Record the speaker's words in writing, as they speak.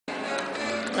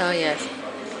Oh yes,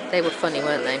 they were funny,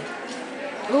 weren't they?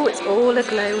 Oh, it's all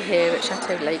aglow here at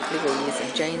Chateau Lake Louise,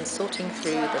 and Jane's sorting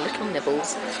through the little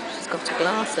nibbles. She's got a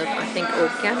glass of, I think,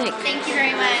 organic. Thank you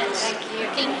very much. Thank you.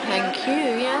 Thank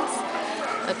you, yes.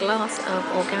 A glass of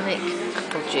organic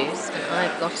apple juice, and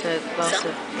I've got a glass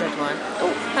of red wine.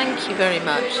 Oh, thank you very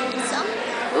much. Some?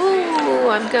 Oh,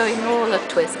 I'm going all a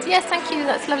twist. Yes, thank you,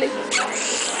 that's lovely.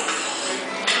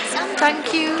 Some?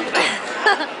 Thank you.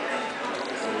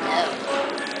 No.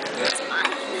 It's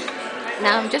mine.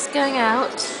 Now I'm just going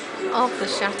out of the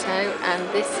chateau, and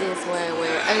this is where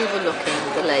we're overlooking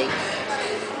the lake.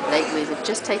 Lake Louise have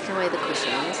just taken away the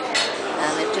cushions,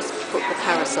 and they've just put the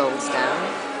parasols down,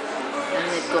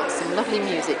 and they've got some lovely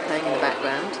music playing in the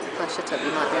background. If I shut up,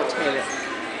 you might be able to hear it.